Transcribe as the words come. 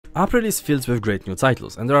April is filled with great new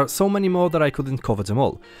titles, and there are so many more that I couldn't cover them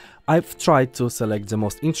all. I've tried to select the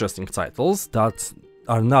most interesting titles that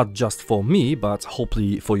are not just for me, but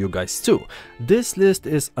hopefully for you guys too. This list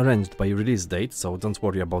is arranged by release date, so don't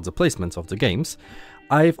worry about the placement of the games.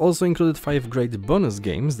 I've also included 5 great bonus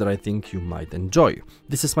games that I think you might enjoy.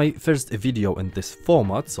 This is my first video in this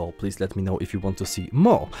format, so please let me know if you want to see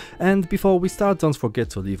more. And before we start, don't forget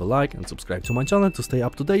to leave a like and subscribe to my channel to stay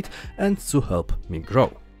up to date and to help me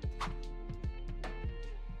grow.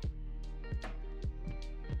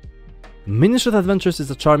 Minishot Adventures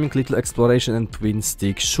is a charming little exploration and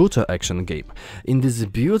twin-stick shooter action game. In this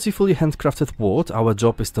beautifully handcrafted world, our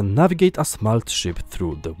job is to navigate a small ship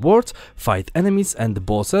through the world, fight enemies and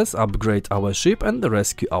bosses, upgrade our ship and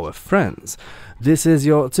rescue our friends. This is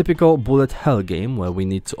your typical bullet hell game where we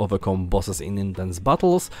need to overcome bosses in intense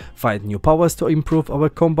battles, find new powers to improve our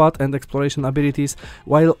combat and exploration abilities,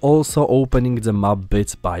 while also opening the map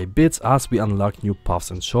bit by bit as we unlock new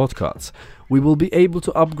paths and shortcuts. We will be able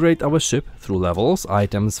to upgrade our ship through levels,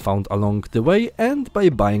 items found along the way, and by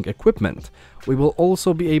buying equipment. We will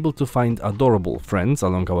also be able to find adorable friends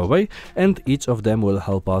along our way, and each of them will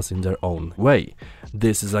help us in their own way.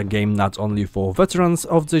 This is a game not only for veterans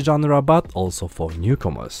of the genre, but also for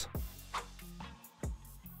newcomers.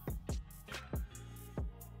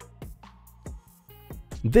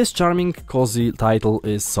 This charming, cozy title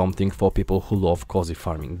is something for people who love cozy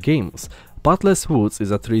farming games. Pathless Woods is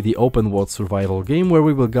a 3D open-world survival game where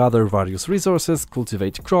we will gather various resources,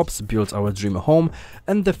 cultivate crops, build our dream home,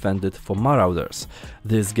 and defend it from marauders.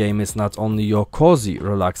 This game is not only your cozy,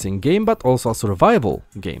 relaxing game, but also a survival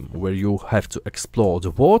game where you have to explore the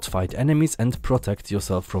world, fight enemies, and protect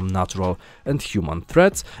yourself from natural and human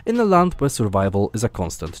threats in a land where survival is a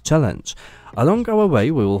constant challenge. Along our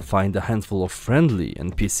way, we will find a handful of friendly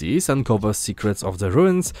NPCs, uncover secrets of the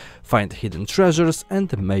ruins, find hidden treasures,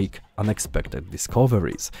 and make unexpected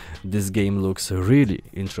discoveries. This game looks really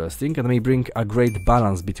interesting and may bring a great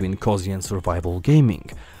balance between cozy and survival gaming.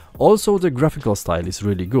 Also, the graphical style is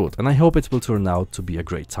really good, and I hope it will turn out to be a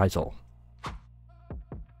great title.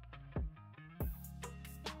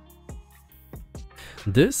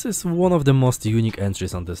 This is one of the most unique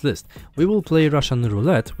entries on this list. We will play Russian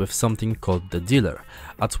roulette with something called the dealer.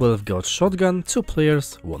 A 12-gauge shotgun, 2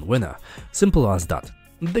 players, 1 winner. Simple as that.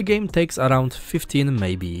 The game takes around 15,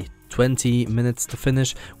 maybe 20 minutes to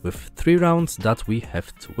finish, with 3 rounds that we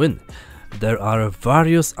have to win. There are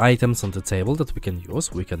various items on the table that we can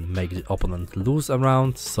use. We can make the opponent lose a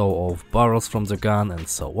round, saw off barrels from the gun, and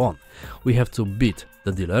so on. We have to beat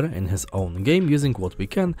the dealer in his own game using what we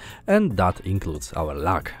can, and that includes our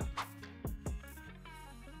luck.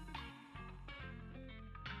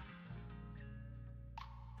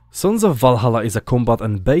 Sons of Valhalla is a combat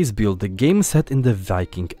and base build game set in the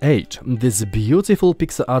Viking Age. This beautiful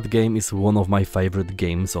pixel art game is one of my favorite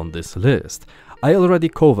games on this list. I already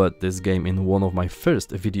covered this game in one of my first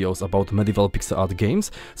videos about medieval pixel art games,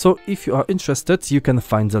 so if you are interested, you can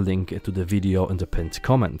find the link to the video in the pinned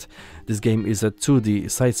comment. This game is a 2D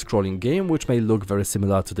side-scrolling game which may look very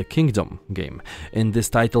similar to the Kingdom game. In this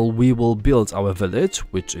title we will build our village,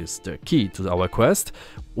 which is the key to our quest.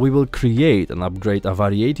 We will create and upgrade a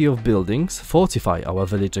variety of buildings, fortify our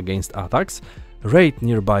village against attacks, raid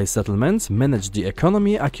nearby settlements, manage the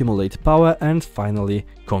economy, accumulate power, and finally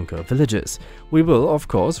conquer villages. We will, of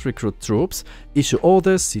course, recruit troops, issue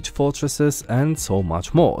orders, siege fortresses, and so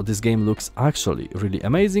much more. This game looks actually really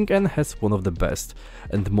amazing and has one of the best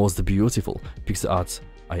and most beautiful pixel arts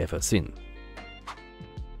I ever seen.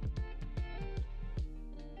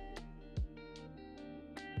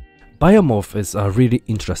 BIOMORPH is a really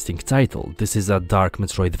interesting title. This is a dark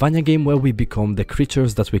Metroidvania game where we become the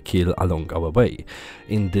creatures that we kill along our way.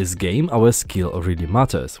 In this game, our skill really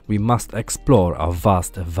matters. We must explore a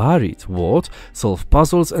vast, varied world, solve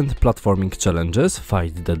puzzles and platforming challenges,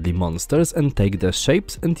 fight deadly monsters and take their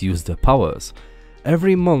shapes and use their powers.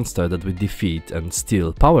 Every monster that we defeat and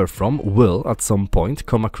steal power from will at some point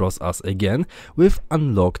come across us again with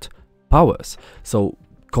unlocked powers. So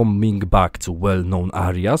coming back to well-known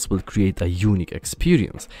areas will create a unique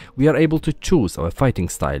experience. We are able to choose our fighting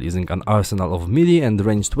style using an arsenal of melee and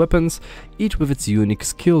ranged weapons, each with its unique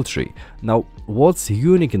skill tree. Now, what's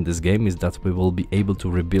unique in this game is that we will be able to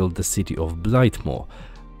rebuild the city of Blightmoor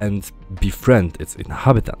and befriend its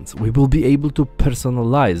inhabitants. We will be able to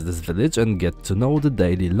personalize this village and get to know the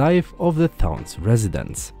daily life of the town's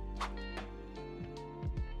residents.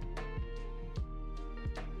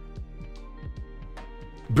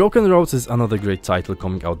 Broken Roads is another great title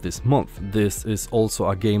coming out this month. This is also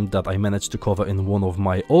a game that I managed to cover in one of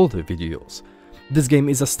my older videos. This game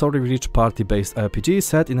is a story-rich party-based RPG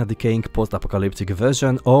set in a decaying post-apocalyptic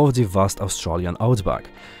version of the vast Australian outback.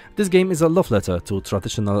 This game is a love letter to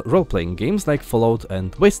traditional role-playing games like Fallout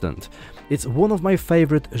and Wasteland. It's one of my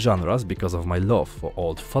favorite genres because of my love for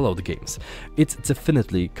old Fallout games. It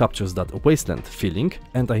definitely captures that Wasteland feeling,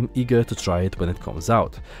 and I'm eager to try it when it comes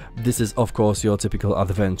out. This is of course your typical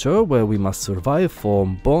adventure where we must survive,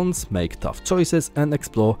 form bonds, make tough choices and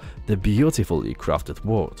explore the beautifully crafted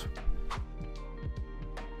world.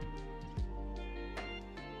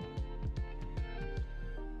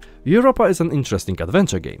 EUROPA is an interesting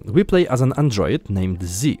adventure game. We play as an android named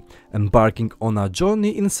Z, embarking on a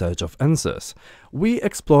journey in search of answers. We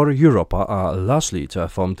explore Europa, a lushly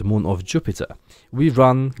terraformed moon of Jupiter. We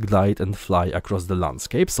run, glide and fly across the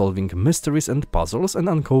landscape, solving mysteries and puzzles and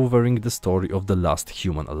uncovering the story of the last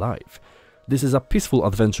human alive. This is a peaceful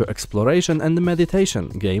adventure exploration and meditation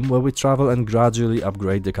game where we travel and gradually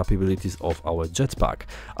upgrade the capabilities of our jetpack,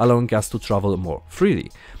 allowing us to travel more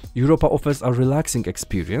freely. EUROPA offers a relaxing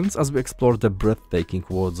experience as we explore the breathtaking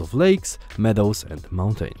worlds of lakes, meadows and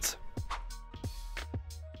mountains.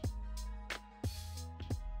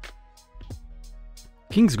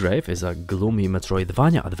 Kingsgrave is a gloomy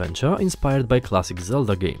Metroidvania adventure inspired by classic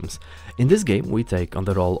Zelda games. In this game we take on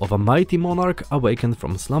the role of a mighty monarch awakened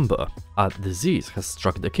from slumber. A disease has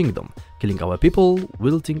struck the kingdom, killing our people,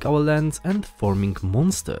 wilting our lands and forming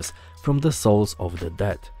monsters from the souls of the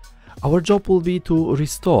dead. Our job will be to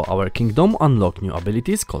restore our kingdom, unlock new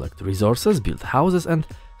abilities, collect resources, build houses and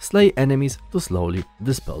slay enemies to slowly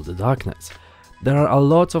dispel the darkness. There are a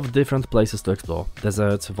lot of different places to explore,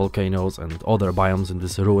 deserts, volcanoes and other biomes in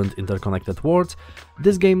this ruined interconnected world.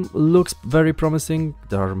 This game looks very promising,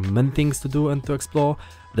 there are many things to do and to explore.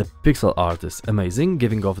 The pixel art is amazing,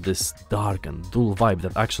 giving off this dark and dull vibe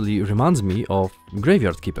that actually reminds me of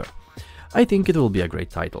Graveyard Keeper. I think it will be a great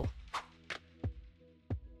title.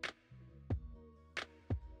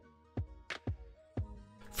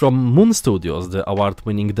 From Moon Studios, the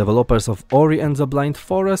award-winning developers of Ori and the Blind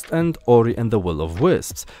Forest and Ori and the Will of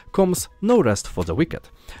Wisps, comes No Rest for the Wicked.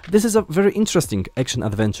 This is a very interesting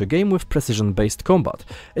action-adventure game with precision-based combat.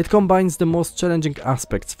 It combines the most challenging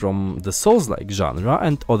aspects from the Souls-like genre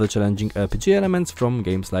and other challenging RPG elements from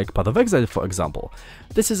games like Path of Exile, for example.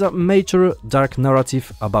 This is a mature, dark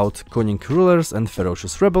narrative about cunning rulers and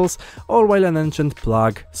ferocious rebels, all while an ancient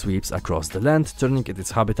plague sweeps across the land, turning its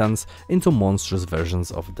inhabitants into monstrous versions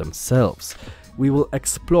of themselves. We will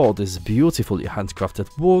explore this beautifully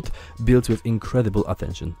handcrafted world built with incredible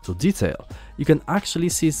attention to detail. You can actually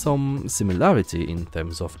see some similarity in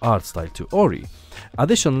terms of art style to Ori.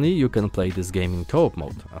 Additionally, you can play this game in co-op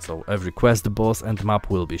mode, so every quest, boss and map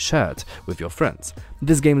will be shared with your friends.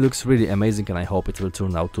 This game looks really amazing and I hope it will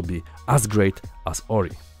turn out to be as great as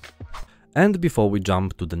Ori. And before we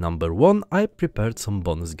jump to the number 1, I prepared some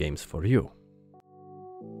bonus games for you.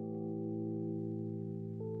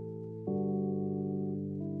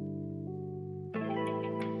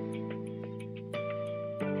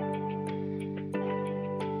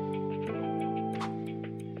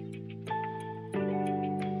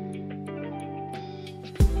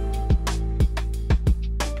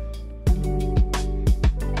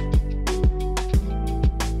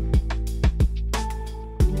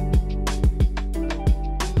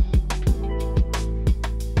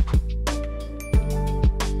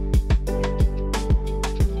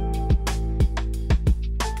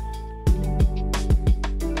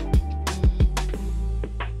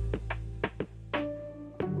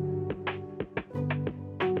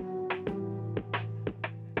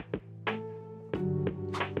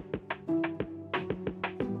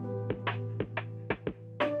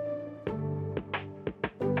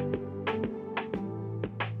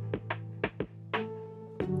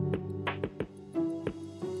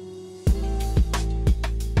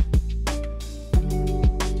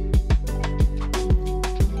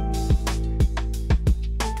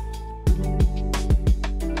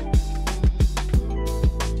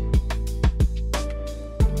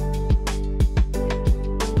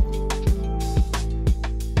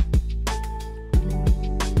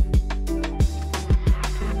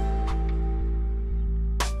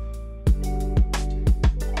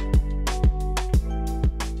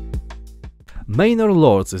 Manor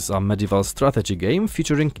Lords is a medieval strategy game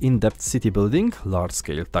featuring in-depth city building,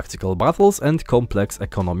 large-scale tactical battles and complex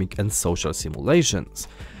economic and social simulations.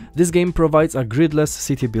 This game provides a gridless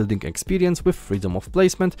city building experience with freedom of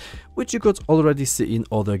placement, which you could already see in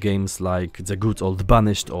other games like the good old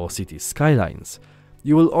Banished or City Skylines.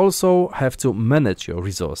 You will also have to manage your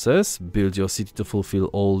resources, build your city to fulfill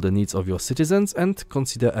all the needs of your citizens and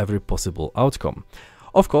consider every possible outcome.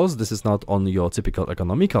 Of course, this is not only your typical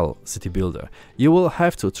economical city builder. You will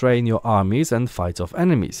have to train your armies and fight off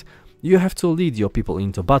enemies. You have to lead your people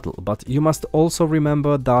into battle, but you must also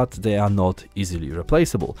remember that they are not easily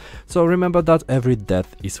replaceable. So remember that every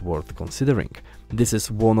death is worth considering. This is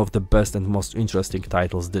one of the best and most interesting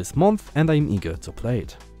titles this month, and I'm eager to play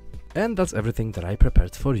it. And that's everything that I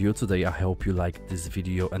prepared for you today. I hope you liked this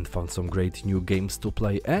video and found some great new games to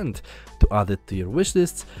play and to add it to your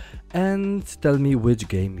wishlists, and tell me which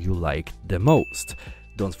game you liked the most.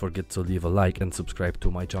 Don't forget to leave a like and subscribe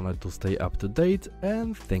to my channel to stay up to date,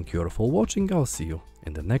 and thank you all for watching. I'll see you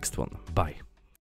in the next one. Bye.